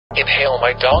Inhale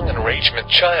my dong enragement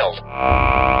child.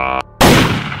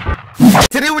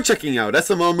 Today we're checking out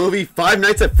SML movie Five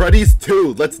Nights at Freddy's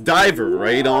 2. Let's dive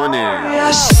right on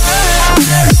in.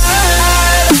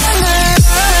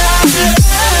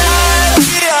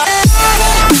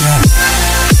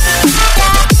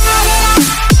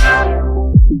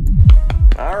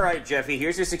 Alright, Jeffy,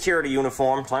 here's your security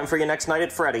uniform. Time for your next night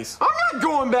at Freddy's. I'm not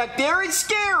going back there, it's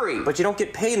scary! But you don't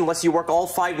get paid unless you work all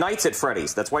 5 nights at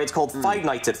Freddy's. That's why it's called 5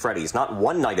 Nights at Freddy's, not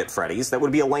 1 night at Freddy's. That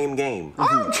would be a lame game. I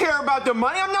don't care about the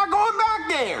money, I'm not going back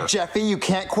there! Jeffy, you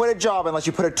can't quit a job unless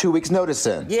you put a 2 weeks notice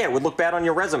in. Yeah, it would look bad on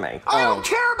your resume. I don't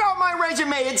care about my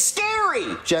resume, it's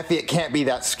scary! Jeffy, it can't be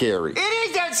that scary. It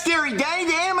is that scary, Danny!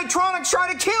 The animatronics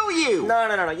try to kill you!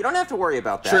 No, you don't have to worry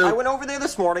about that. True. I went over there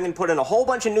this morning and put in a whole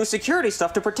bunch of new security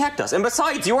stuff to protect us. And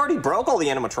besides, you already broke all the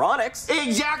animatronics.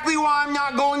 Exactly why I'm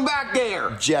not going back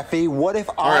there! Jeffy, what if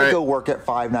I go work at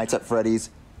Five Nights at Freddy's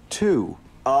 2?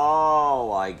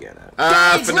 Oh, I get it.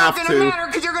 It's not FNaFb gonna 2. matter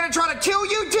because you're gonna try to kill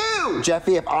you too!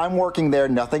 Jeffy, if I'm working there,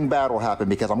 nothing bad will happen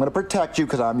because I'm gonna protect you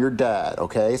because I'm your dad,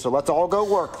 okay? So let's all go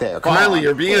work there. Come Finally, on.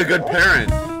 you're being a good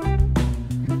parent.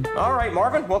 Alright,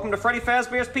 Marvin, welcome to Freddy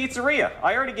Fazbear's Pizzeria.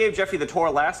 I already gave Jeffy the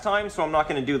tour last time, so I'm not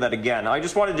going to do that again. I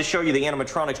just wanted to show you the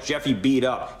animatronics Jeffy beat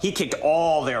up. He kicked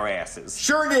all their asses.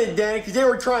 Sure did, Danny, because they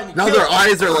were trying to Now kill their us.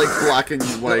 eyes are like black and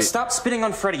Look, white. stop spitting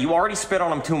on Freddy. You already spit on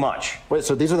him too much. Wait,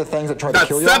 so these are the things that try to That's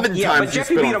kill you? 7 Yeah, times but you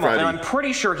Jeffy spit beat on him up, and Freddy. I'm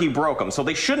pretty sure he broke them, so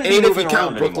they shouldn't 8 be if you moving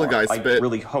count around Brooklyn anymore. guy I spit.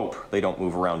 really hope they don't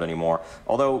move around anymore.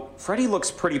 Although, Freddy looks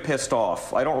pretty pissed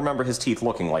off. I don't remember his teeth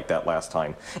looking like that last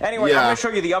time. Anyway, Yeah. I'm going to show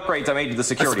you the upgrades I made to the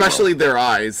security Especially room. their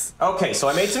eyes. Okay, so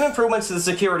I made some improvements to the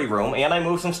security room, and I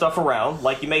moved some stuff around.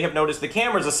 Like you may have noticed, the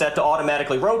cameras are set to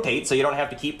automatically rotate, so you don't have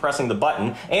to keep pressing the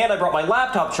button. And I brought my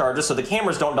laptop charger so the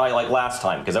cameras don't die like last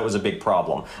time, because that was a big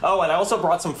problem. Oh, and I also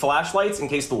brought some flashlights in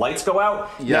case the lights go out.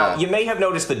 Yeah. Now, you may have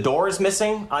noticed the door is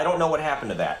missing. I don't know what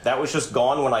happened to that. That was just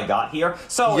gone when I got here.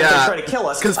 So if they Yeah, try to kill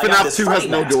us, 'cause I got FNaF this 2 Freddy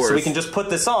has no mask, so we doors. can just put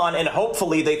this on, and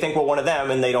hopefully they think we're one of them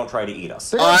and they don't try to eat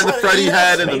us. They're gonna The try to Freddy eat us,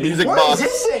 head and the maybe. music What box.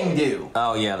 does this thing do?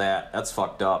 Oh yeah, that's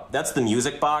fucked up. That's the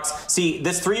music box. See,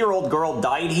 this 3-year-old girl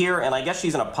died here, and I guess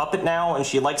she's in a puppet now, and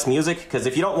she likes music, because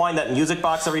if you don't wind that music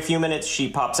box every few minutes, she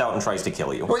pops out and tries to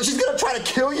kill you. Wait, she's gonna try to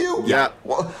kill you? Yeah.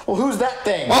 Well, who's that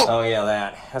thing? Oh. Oh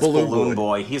yeah, that's Balloon Balloon Boy.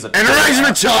 Boy. He's a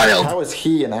Enragement child! How is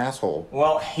he an asshole?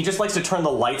 Well, he just likes to turn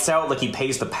the lights out like he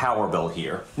pays the power bill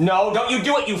here. No, don't you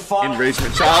do it, you fuck!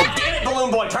 Enragement child. God damn it,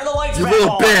 Balloon Boy, turn the lights You back little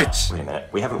on! bitch. Wait a minute,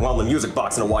 we haven't wound the music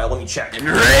box in a while, let me check.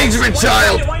 Enragement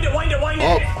child! Wind it!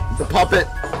 Oh, the puppet.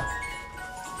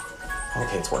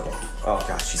 Okay, it's working. Oh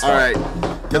gosh, she's Alright,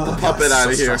 get the puppet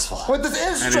out of here. Wait, this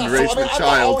is An stressful. enragement I thought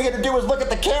child. all we had to do was look at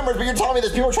the cameras, but you're telling me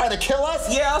there's people trying to kill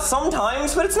us? Yeah,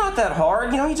 sometimes, but it's not that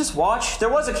hard. You know, you just watch. There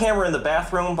was a camera in the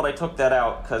bathroom, but I took that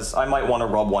out because I might want to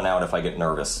rub one out if I get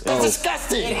nervous. It's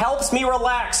disgusting. It helps me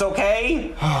relax,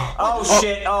 okay? Oh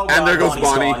shit! Oh god, and there goes Bonnie's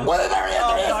Bonnie. gone. What is there?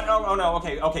 Oh god! Oh no!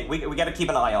 Okay. We gotta keep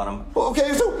an eye on him.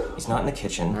 Okay, so He's not in the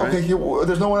kitchen. okay,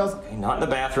 there's no one else. Not in the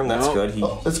bathroom. That's No. good. He.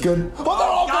 That's good. Oh, they're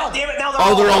all God gone. damn it! Now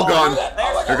Oh, they're all gone.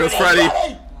 There's There goes Freddy.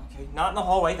 Okay, not in the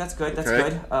hallway. That's good. That's Okay.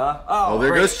 good. Oh, there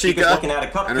great. goes Chica Chica's looking at a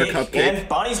cupcake, and her cupcake. and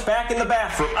Bonnie's back in the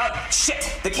bathroom.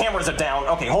 Shit! The cameras are down.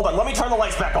 Okay, hold on. Let me turn the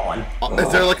lights back on. Is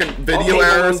there like a video Okay,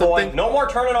 error or Balloon Boy, something? no more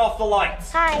turning off the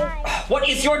lights. Hi. What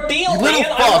is your deal, You little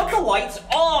man? I fuck. want the lights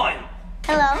on.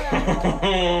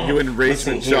 Hello. You Listen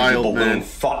enragement here, you child, balloon man.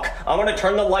 fuck. I'm gonna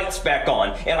turn the lights back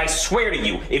on, and I swear to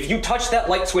you, if you touch that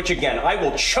light switch again, I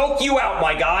will choke you out,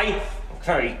 my guy.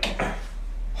 Okay.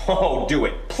 Oh, do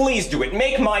it. Please do it.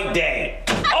 Make my day.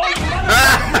 Oh, you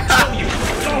kill you.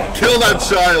 Oh. Kill that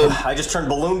child. I just turned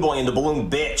Balloon Boy into Balloon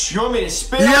Bitch. You want me to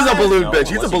spit He on is a it? balloon No, bitch.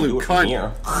 He's a unless you balloon do it from cunt.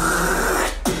 here.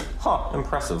 Huh,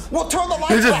 impressive. Well, turn the He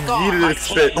lights just back on. yeeted his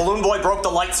spit. Balloon Boy broke the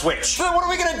light switch. Then what are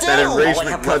we gonna do? That All I enragement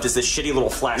have left cunt. is this shitty little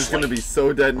He's flashlight. gonna be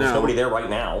so dead There's now. nobody there right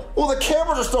now. Well, the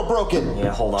cameras are still broken.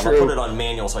 Yeah, hold on. True. I'll put it on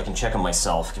manual so I can check them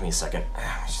myself. Give me a second.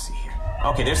 Let's see here.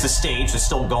 Okay, there's the stage. It's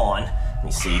still gone. Let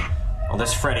me see. Oh,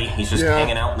 there's Freddy. He's just Yeah.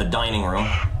 hanging out in the dining room.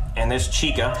 And there's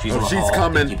Chica. She's in the she's hall.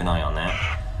 coming. Keep an eye on that.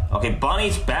 Okay,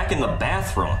 Bonnie's back in the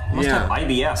bathroom. Must Yeah. have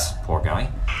IBS. Poor guy.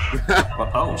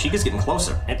 Oh, Chica's getting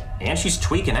closer. And she's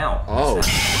tweaking out. Oh.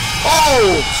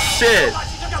 Oh, shit.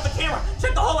 She took out the camera.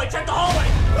 Check the hallway. Check the hallway.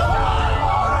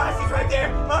 Ah, she's right there.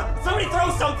 Somebody throw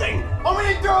something. I'm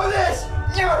gonna throw this!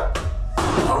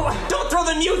 Oh, don't throw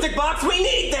the music box. We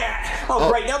need that. Oh,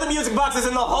 great. Now the music box is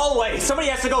in the hallway. Somebody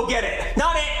has to go get it.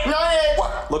 Not it. Not it!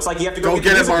 What? Looks like you have to go Go get the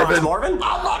get it, music box, Marvin. Marvin.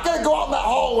 I'm not gonna go out in that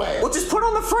hallway. Well, just put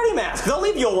on the Freddy mask. They'll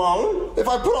leave you alone. If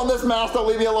I put on this mask, they'll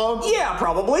leave me alone? Yeah,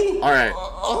 probably. All right.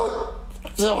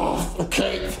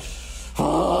 Okay.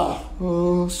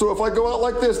 So if I go out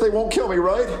like this, they won't kill me,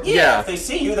 right? Yeah. If they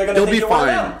see you, they're gonna think you're one of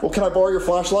them. Well, can I borrow your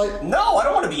flashlight? No, I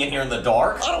don't want to be in here in the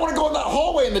dark. I don't want to go in that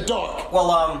hallway in the dark. Well,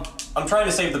 I'm trying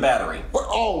to save the battery.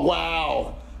 Oh,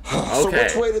 wow. Okay. So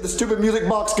which way did the stupid music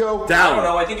box go? Down. I don't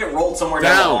know. I think it rolled somewhere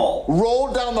down the hall.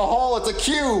 Rolled down the hall. It's a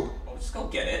cube. Oh, just go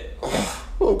get it.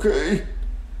 Okay.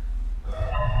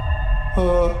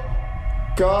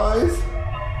 Guys,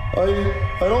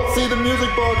 I don't see the music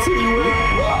box anywhere.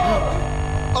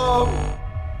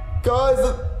 Guys,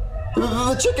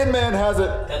 the chicken man has it.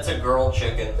 That's a girl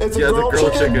chicken. It's a girl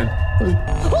chicken.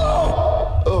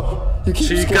 Oh, you keep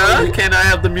Chica, scaring me. can I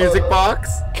have the music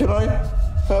box? Can I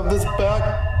have this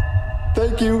back?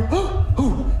 Thank you.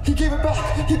 Oh, he gave it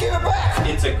back. He gave it back.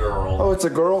 It's a girl. Oh, it's a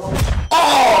girl.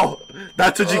 Oh!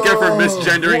 That's what you get for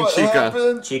misgendering What Chica.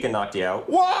 happened? Chica knocked you out.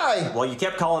 Why? Well, you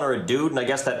kept calling her a dude, and I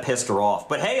guess that pissed her off.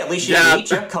 But hey, at least she Yeah. didn't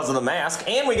eat you because of the mask,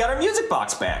 and we got our music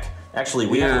box back. Actually,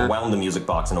 we haven't wound the music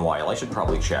box in a while. I should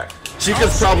probably check.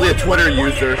 Chica's probably a Twitter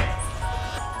user.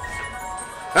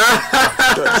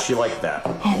 Good, she liked that.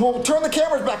 Well, turn the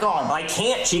cameras back on. I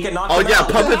can't. Chica knocked Oh him yeah, out.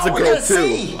 Puppet's a We're girl gonna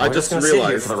see. too. I We're just gonna sit here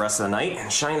realized. for the rest of the night and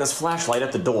shine this flashlight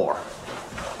at the door.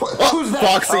 Who's that?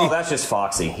 Foxy. Oh, that's just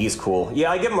Foxy. He's cool.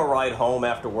 Yeah, I give him a ride home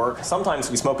after work.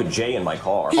 Sometimes we smoke a J in my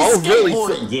car. Oh really?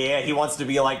 skateboarding. Yeah, he wants to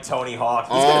be like Tony Hawk.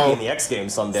 He's gonna be in the X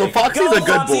Games someday. So Foxy's go, a good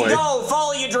Foxy, boy. Go,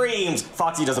 follow your dreams.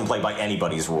 Foxy doesn't play by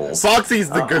anybody's rules.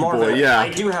 Foxy's the good Marvin, boy, yeah. I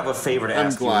do have a favor to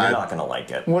ask you. glad. You're not gonna like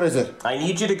it. What is it? I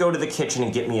need you to go to the kitchen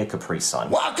and get me a Capri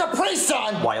Sun. Well, Capri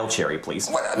Sun. Wild cherry, please.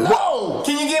 What? No.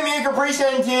 Can you give me a Capri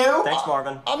Sun too? Thanks,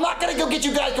 Marvin. I'm not gonna go get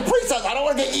you guys Capri Suns. I don't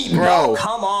want to get eaten. Bro.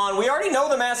 Come on, we already know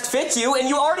the mask fits you, and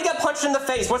you already got punched in the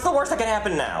face. What's the worst that can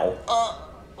happen now?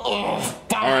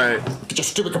 Alright. Get your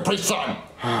stupid Capri Sun.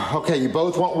 Okay, you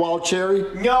both want wild cherry?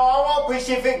 No, I want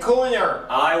Pacific Cooler.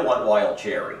 I want wild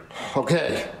cherry.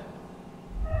 Okay.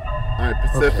 Alright,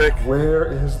 Pacific.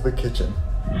 Where is the kitchen?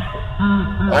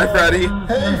 Hi, Freddy.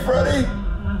 Hey, Freddy.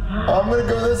 I'm gonna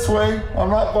go this way. I'm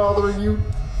not bothering you.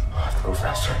 I have to go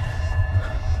faster.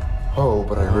 Oh,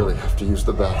 but I really have to use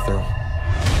the bathroom.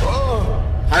 Oh,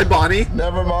 Hi, Bonnie.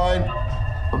 never mind.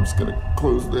 I'm just gonna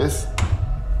close this.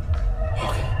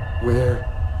 Okay, where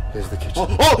is the kitchen?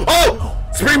 Oh!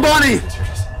 Spring Bonnie! Here it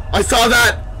is. I saw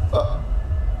that!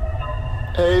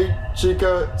 Hey,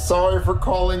 Chica, sorry for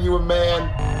calling you a man.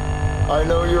 I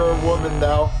know you're a woman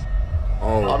now.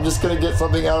 Oh. I'm just gonna get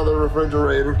something out of the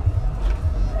refrigerator.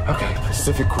 Okay,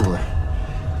 Pacific Cooler.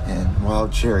 And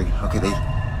wild cherry. Okay, they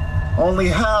only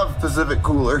have Pacific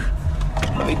Cooler.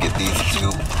 Let me get these two.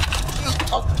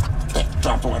 Oh,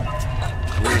 dropped one.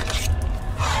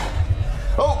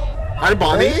 Oh! Hi,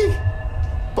 Bonnie. Hey,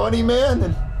 Bunny Man.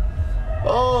 And,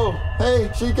 oh, hey,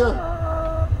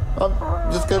 Chica.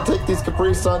 I'm just gonna take these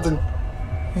Capri Suns and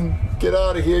get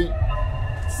out of here.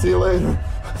 See you later.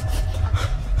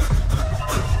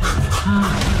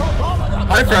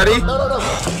 Hi, Freddy. No.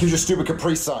 Here's your stupid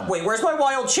Capri Sun. Wait, where's my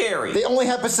wild cherry? They only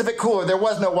have Pacific Cooler. There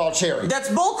was no wild cherry. That's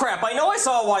bullcrap. I know I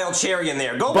saw a wild cherry in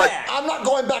there. Go But- back. I'm not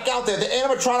going back out there. The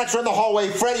animatronics are in the hallway.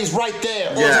 Freddy's right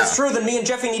there. Well, Yeah. if it's true, then me and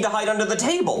Jeffy need to hide under the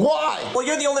table. Why? Well,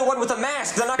 you're the only one with a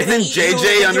mask. They're not going to Isn't eat you.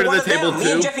 JJ You're under one the of them. table,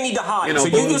 Me and too? Jeffy need to hide. You know, so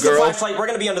you Balloon use Girl. the flashlight. We're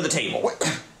going to be under the table.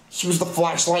 Use the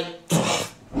flashlight.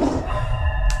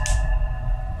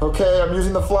 Okay, I'm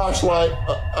using the flashlight.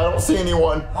 I don't see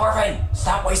anyone. Marvin,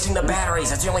 stop wasting the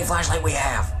batteries. That's the only flashlight we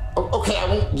have. Okay, I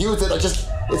won't use it.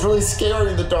 It's really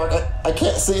scary in the dark. I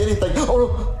can't see anything. Oh,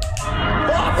 no.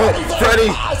 Ah, Freddy's there. Freddy.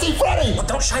 I see Freddy. Well,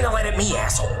 don't shine a light at me,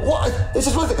 asshole. What? It's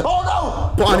just with it. Oh,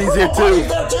 no. Bonnie's here, too. Bonnie's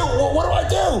there, too. What do I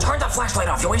do? Turn the flashlight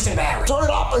off. You're wasting batteries. Turn it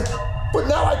off. But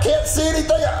now I can't see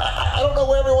anything. I don't know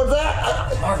where everyone's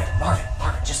at. Marvin,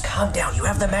 just calm down. You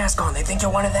have the mask on. They think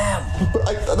you're one of them. But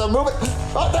they're moving.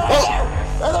 Oh, they're right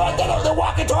there. They're right there. They're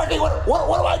walking toward me. What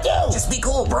do I do? Just be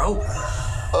cool, bro.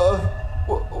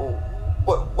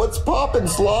 What's poppin',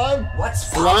 slime? What's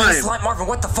Slime. Slime? Marvin,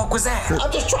 what the fuck was that?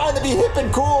 I'm just trying to be hip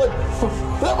and cool.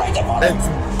 They're right there.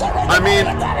 I mean,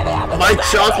 my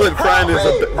chocolate friend is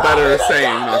a bit better saying,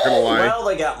 not gonna lie. Well,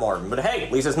 they got Marvin, but hey,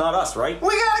 at least it's not us, right? We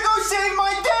gotta go save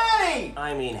my daddy!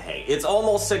 I mean, hey, it's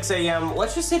almost 6 a.m.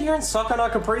 Let's just sit here and suck on our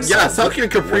Capri Sun. Yeah, suck your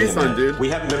Capri Sun, dude. We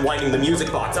haven't been winding the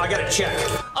music box. I gotta check.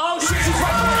 Oh, shit, she's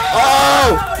right.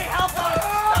 Oh! Somebody help us!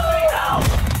 Somebody help!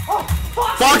 Oh,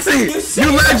 Foxy, see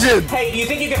you that? legend! Hey, do you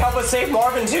think you can help us save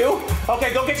Marvin, too?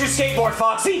 Okay, go get your skateboard,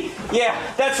 Foxy. Yeah,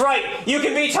 that's right. You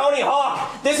can be Tony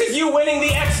Hawk. This is you winning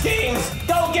the X Games.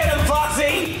 Go get him,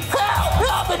 Foxy!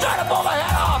 Help! They're trying to pull my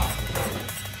head off!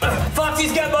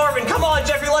 Foxy's got Marvin. Come on,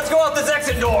 Jeffrey, let's go out this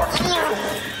exit door.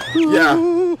 Yeah.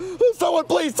 Someone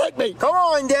please take me. Come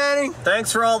on, Danny.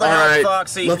 Thanks for all the All help, right,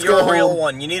 Foxy. let's You're go a real home.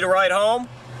 one. You need a ride home?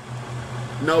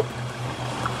 Nope.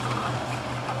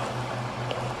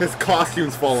 His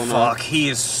costume's falling off. Fuck, he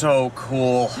is so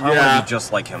cool. I want Yeah. to be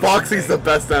just like him. Foxy's the someday.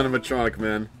 best animatronic,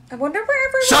 man. I wonder where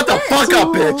everyone Shut the went. fuck up,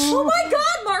 bitch! Oh my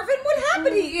god, Marvin, what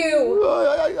happened to you?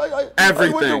 I went to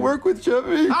Everything. work with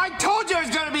Jeffy. I told you it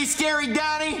was gonna be scary,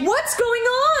 Danny. What's going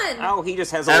on? Oh, he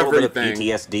just has a little bit of Everything.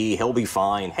 PTSD. He'll be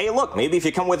fine. Hey, look, maybe if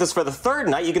you come with us for the third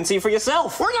night, you can see for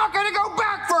yourself. We're not gonna go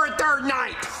back for a third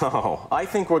night. Oh, I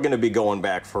think we're going to be going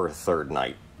back for a third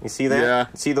night. You see that? Yeah.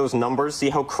 See those numbers? See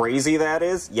how crazy that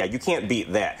is? Yeah, you can't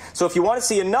beat that. So if you want to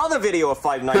see another video of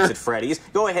Five Nights at Freddy's,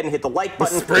 go ahead and hit the like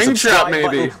button, the Springtrap, subscribe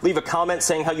maybe. button, leave a comment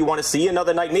saying how you want to see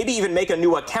another night, maybe even make a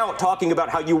new account talking about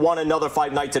how you want another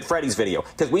Five Nights at Freddy's video.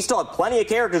 Because we still have plenty of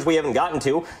characters we haven't gotten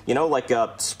to, you know, like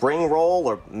Spring Roll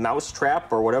or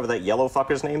Mousetrap or whatever that yellow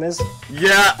fucker's name is.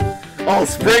 Yeah. Oh,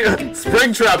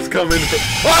 Springtrap's coming.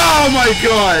 Oh my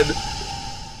god.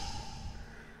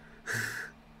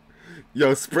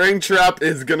 Yo, Springtrap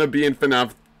is gonna be in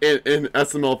FNaF in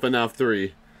SML FNaF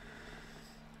 3.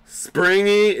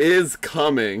 Springy is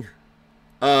coming.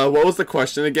 What was the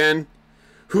question again?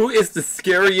 Who is the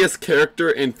scariest character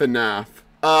in FNaF?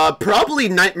 Probably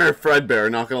Nightmare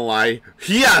Fredbear, not gonna lie.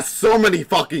 He has so many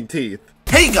fucking teeth.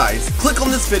 Hey guys, click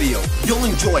on this video. You'll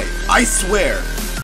enjoy it. I swear.